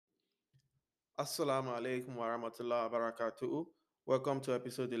Assalamu alaikum wa rahmatullahi wa barakatuh. Welcome to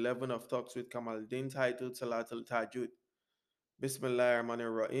episode 11 of Talks with Kamaldeen titled Salatul Tajud. Bismillahir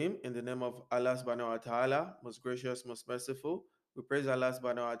Rahmanir Rahim. In the name of Allah subhanahu wa ta'ala, most gracious, most merciful. We praise Allah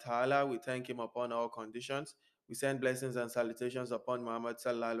subhanahu wa ta'ala. We thank Him upon all conditions. We send blessings and salutations upon Muhammad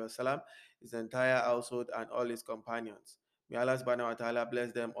sallallahu alaihi wasallam, his entire household, and all his companions. May Allah subhanahu wa ta'ala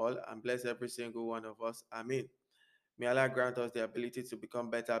bless them all and bless every single one of us. Ameen. May Allah grant us the ability to become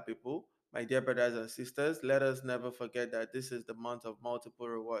better people. My dear brothers and sisters, let us never forget that this is the month of multiple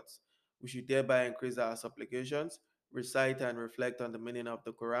rewards. We should thereby increase our supplications, recite and reflect on the meaning of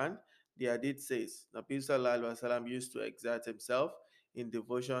the Quran. The Hadith says, Nabi Sallallahu Alaihi Wasallam used to exert himself in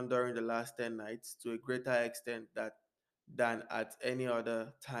devotion during the last 10 nights to a greater extent than at any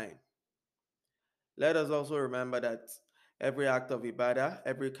other time. Let us also remember that every act of ibadah,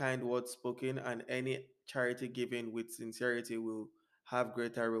 every kind word spoken, and any charity given with sincerity will have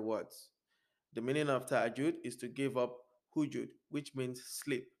greater rewards. The meaning of ta'ajud is to give up hujud, which means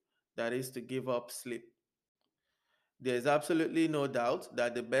sleep. That is to give up sleep. There is absolutely no doubt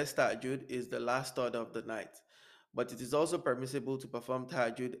that the best tahajjud is the last third of the night, but it is also permissible to perform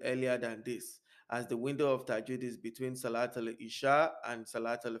tahajjud earlier than this, as the window of tahajjud is between Salat al-Isha and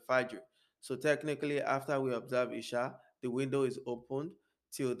Salat al-Fajr. So technically, after we observe Isha, the window is opened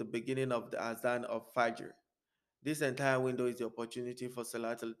till the beginning of the Azan of Fajr. This entire window is the opportunity for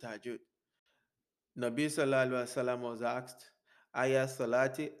Salat al-Tahajjud. Nabi Sallallahu Alaihi Wasallam was asked, Ayah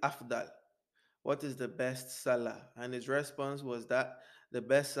Salati Afdal, what is the best salah? And his response was that the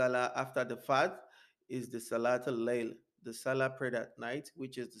best salah after the fard is the salat al-layl, the salah prayed at night,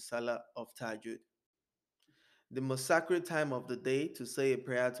 which is the salah of tahajjud. The most sacred time of the day to say a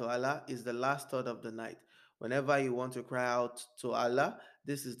prayer to Allah is the last third of the night. Whenever you want to cry out to Allah,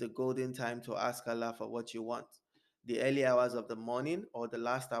 this is the golden time to ask Allah for what you want. The early hours of the morning or the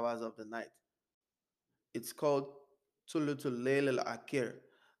last hours of the night. It's called Tulutul Layl al-Akir,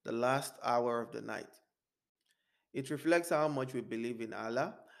 the last hour of the night. It reflects how much we believe in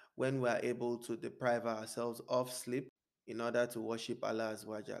Allah when we are able to deprive ourselves of sleep in order to worship Allah as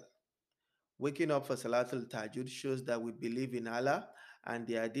wajal. Waking up for Salatul Tajud shows that we believe in Allah, and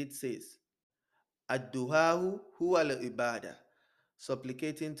the Hadith says, Ad-duhahu huwa al-ibadah.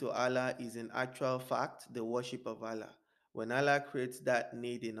 Supplicating to Allah is in actual fact the worship of Allah. When Allah creates that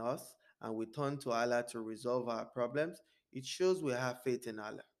need in us and we turn to Allah to resolve our problems, it shows we have faith in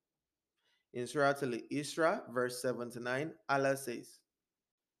Allah. In Surah Al-Isra, verse 79, Allah says,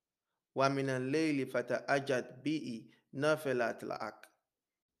 وَمِنَ اللَّيْلِ فَتَأَجَّدْ بِهِ نَافِلَةً لَكَ.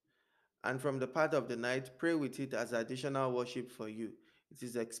 And from the part of the night, pray with it as additional worship for you. It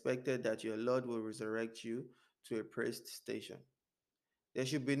is expected that your Lord will resurrect you to a praised station. There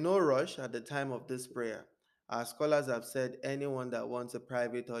should be no rush at the time of this prayer. Our scholars have said anyone that wants a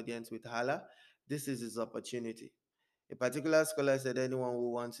private audience with Allah, this is his opportunity. A particular scholar said anyone who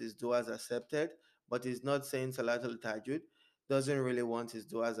wants his du'as accepted, but is not saying Salatul Tajud, doesn't really want his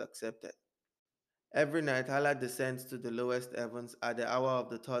du'as accepted. Every night, Allah descends to the lowest heavens at the hour of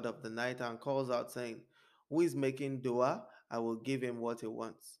the third of the night and calls out, saying, Who is making dua? I will give him what he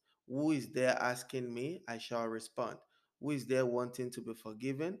wants. Who is there asking me? I shall respond. Who is there wanting to be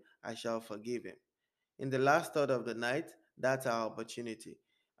forgiven? I shall forgive him. In the last third of the night, that's our opportunity.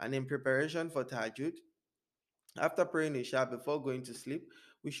 And in preparation for Tajud, after praying Isha before going to sleep,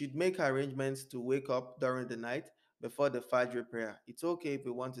 we should make arrangements to wake up during the night before the Fajr prayer. It's okay if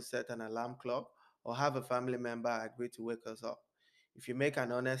we want to set an alarm clock or have a family member agree to wake us up. If you make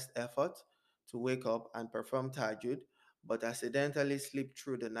an honest effort to wake up and perform Tajud, but accidentally sleep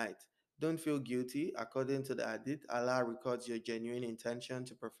through the night, don't feel guilty. According to the Hadith, Allah records your genuine intention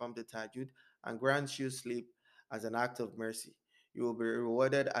to perform the Tajud and grants you sleep as an act of mercy. You will be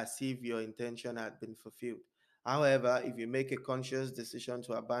rewarded as if your intention had been fulfilled. However, if you make a conscious decision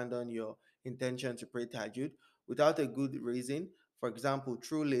to abandon your intention to pray Tajud without a good reason, for example,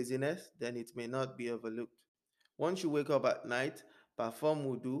 through laziness, then it may not be overlooked. Once you wake up at night, perform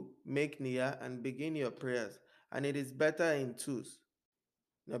wudu, make niyyah, and begin your prayers. And it is better in twos.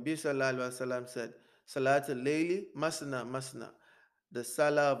 Nabi Sallallahu Alaihi Wasallam said, Salatul Layli Masna Masna. The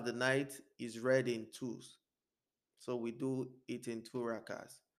Salah of the night is read in twos. So we do it in two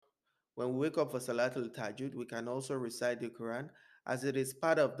rakas. When we wake up for Salatul Tajud, we can also recite the Quran as it is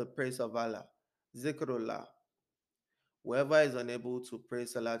part of the praise of Allah. Zikrullah. Whoever is unable to pray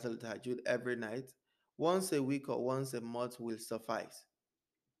Salatul Tajud every night, once a week or once a month will suffice.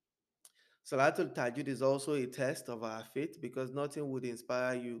 Salatul Tajud is also a test of our faith because nothing would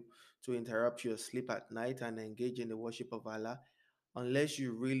inspire you to interrupt your sleep at night and engage in the worship of Allah unless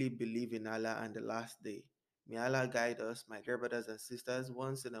you really believe in Allah and the last day. May Allah guide us, my dear brothers and sisters.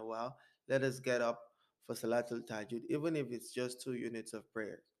 Once in a while, let us get up for Salatul Tajud, even if it's just 2 units of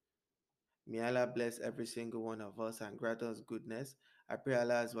prayer. May Allah bless every single one of us and grant us goodness. I pray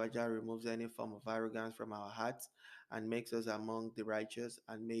Allah Azawajal removes any form of arrogance from our hearts and makes us among the righteous.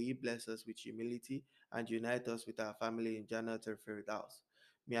 And may He bless us with humility and unite us with our family in Jannatul Firdaus.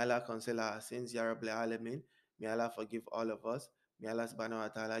 May Allah conceal our sins, Ya Rabbil Alameen. May Allah forgive all of us. May Allah subhanahu wa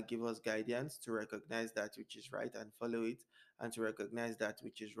ta'ala give us guidance to recognize that which is right and follow it, and to recognize that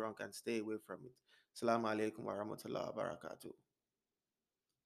which is wrong and stay away from it. Assalamu alaikum wa rahmatullahi wa barakatuh.